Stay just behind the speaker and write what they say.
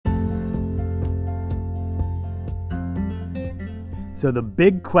So the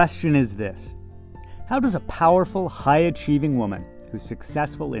big question is this: how does a powerful, high-achieving woman who's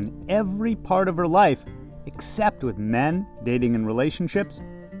successful in every part of her life, except with men, dating, and relationships,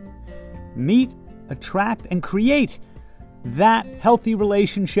 meet, attract, and create that healthy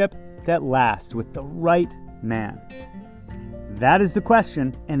relationship that lasts with the right man? That is the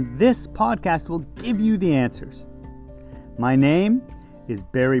question, and this podcast will give you the answers. My name is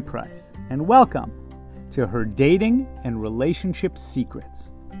Barry Price, and welcome to Her Dating and Relationship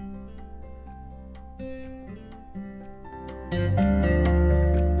Secrets.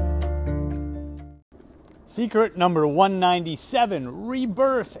 Secret number 197,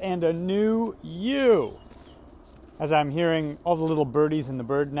 rebirth and a new you. As I'm hearing all the little birdies in the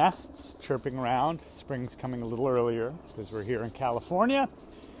bird nests chirping around, spring's coming a little earlier because we're here in California.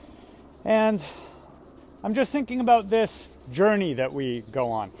 And I'm just thinking about this journey that we go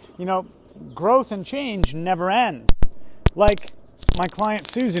on. You know, growth and change never ends. Like my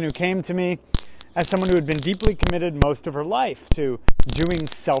client Susan, who came to me as someone who had been deeply committed most of her life to doing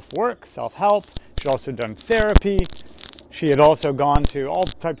self-work, self-help. She'd also done therapy. She had also gone to all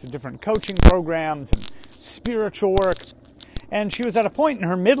types of different coaching programs and spiritual work. And she was at a point in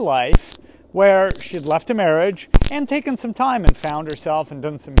her midlife where she had left a marriage and taken some time and found herself and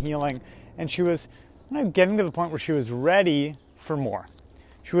done some healing. And she was getting to the point where she was ready for more.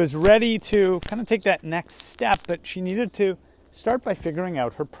 She was ready to kind of take that next step, but she needed to start by figuring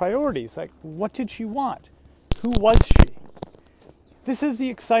out her priorities. Like, what did she want? Who was she? This is the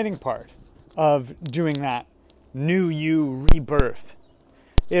exciting part of doing that new you rebirth,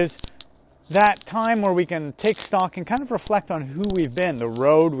 is that time where we can take stock and kind of reflect on who we've been, the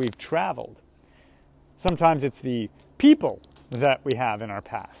road we've traveled. Sometimes it's the people that we have in our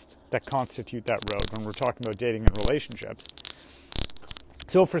past that constitute that road when we're talking about dating and relationships.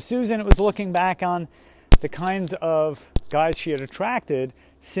 So for Susan, it was looking back on the kinds of guys she had attracted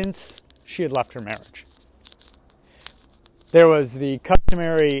since she had left her marriage. There was the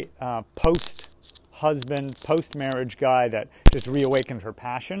customary post-husband, post-marriage guy that just reawakened her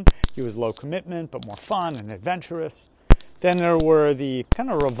passion. He was low commitment, but more fun and adventurous. Then there were the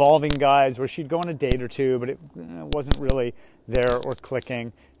kind of revolving guys where she'd go on a date or two, but it wasn't really there or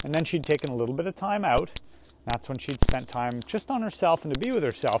clicking. And then she'd taken a little bit of time out. That's when she'd spent time just on herself and to be with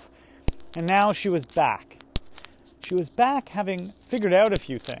herself. And now she was back. She was back having figured out a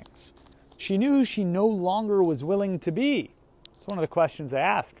few things. She knew who she no longer was willing to be. It's one of the questions I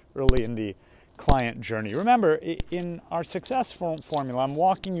ask early in the client journey. Remember, in our success formula, I'm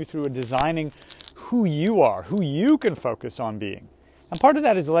walking you through designing who you are, who you can focus on being. And part of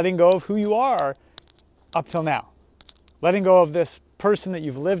that is letting go of who you are up till now. Letting go of this person that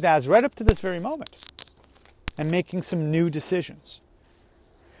you've lived as right up to this very moment. And making some new decisions.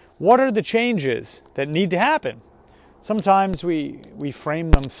 What are the changes that need to happen? Sometimes we frame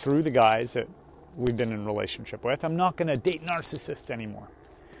them through the guys that we've been in a relationship with. I'm not going to date narcissists anymore.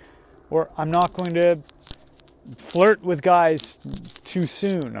 Or I'm not going to flirt with guys too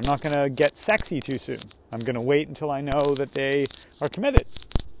soon. I'm not going to get sexy too soon. I'm going to wait until I know that they are committed.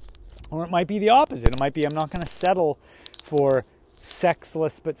 Or it might be the opposite. It might be I'm not going to settle for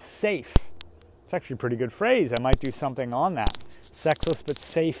sexless but safe. It's actually a pretty good phrase. I might do something on that. Sexless but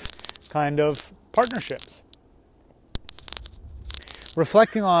safe kind of partnerships.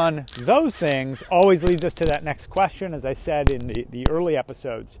 Reflecting on those things always leads us to that next question. As I said in the early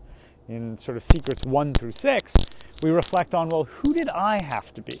episodes, in sort of secrets 1 through 6, we reflect on, well, who did I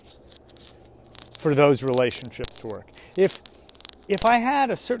have to be for those relationships to work? If I had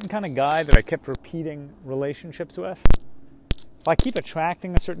a certain kind of guy that I kept repeating relationships with, if I keep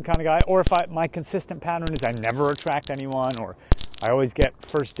attracting a certain kind of guy, or if my consistent pattern is I never attract anyone, or I always get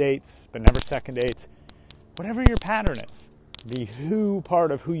first dates but never second dates, whatever your pattern is, the who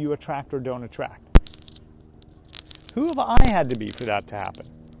part of who you attract or don't attract. Who have I had to be for that to happen?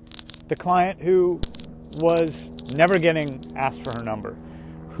 The client who was never getting asked for her number.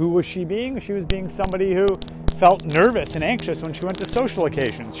 Who was she being? She was being somebody who felt nervous and anxious when she went to social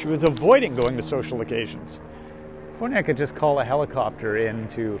occasions. She was avoiding going to social occasions. If only I could just call a helicopter in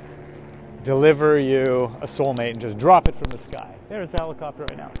to deliver you a soulmate and just drop it from the sky. There's the helicopter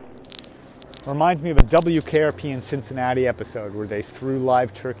right now. Reminds me of a WKRP in Cincinnati episode where they threw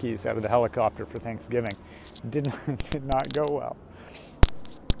live turkeys out of the helicopter for Thanksgiving. Did not go well.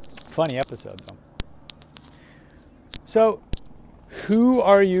 Funny episode, though. So, who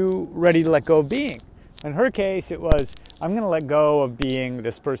are you ready to let go of being? In her case, it was, I'm going to let go of being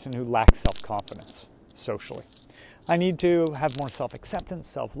this person who lacks self-confidence socially. I need to have more self-acceptance,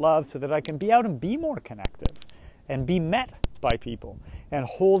 self-love, so that I can be out and be more connective and be met by people and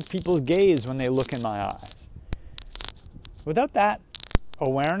hold people's gaze when they look in my eyes. Without that,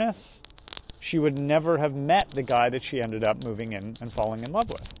 awareness, she would never have met the guy that she ended up moving in and falling in love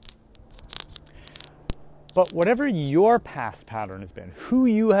with. But whatever your past pattern has been, who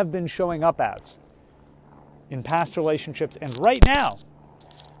you have been showing up as in past relationships and right now,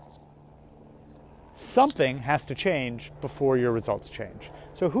 something has to change before your results change.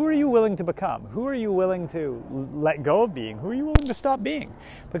 So who are you willing to become? Who are you willing to let go of being? Who are you willing to stop being?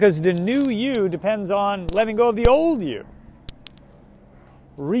 Because the new you depends on letting go of the old you.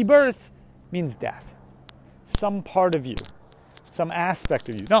 Rebirth means death. Some part of you, some aspect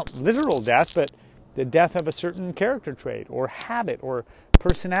of you. Not literal death, but the death of a certain character trait or habit or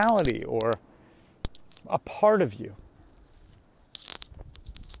personality or a part of you.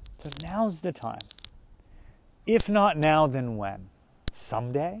 So now's the time. If not now, then when?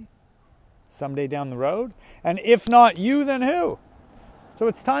 Someday? Someday down the road? And if not you, then who? So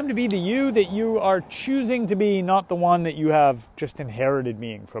it's time to be the you that you are choosing to be, not the one that you have just inherited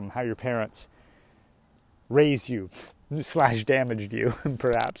being from how your parents raised you / damaged you,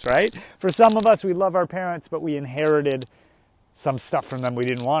 perhaps, right? For some of us, we love our parents, but we inherited some stuff from them we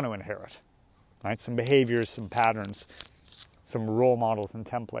didn't want to inherit, right? Some behaviors, some patterns, some role models and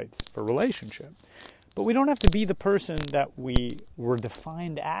templates for relationship. But we don't have to be the person that we were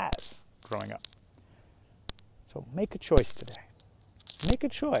defined as growing up. So make a choice today. Make a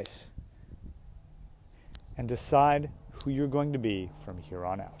choice and decide who you're going to be from here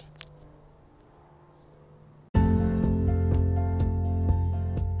on out.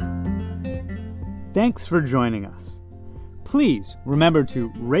 Thanks for joining us. Please remember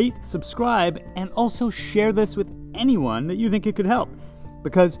to rate, subscribe, and also share this with anyone that you think it could help.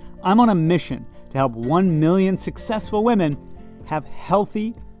 Because I'm on a mission to help 1 million successful women have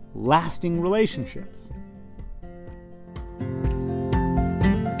healthy, lasting relationships.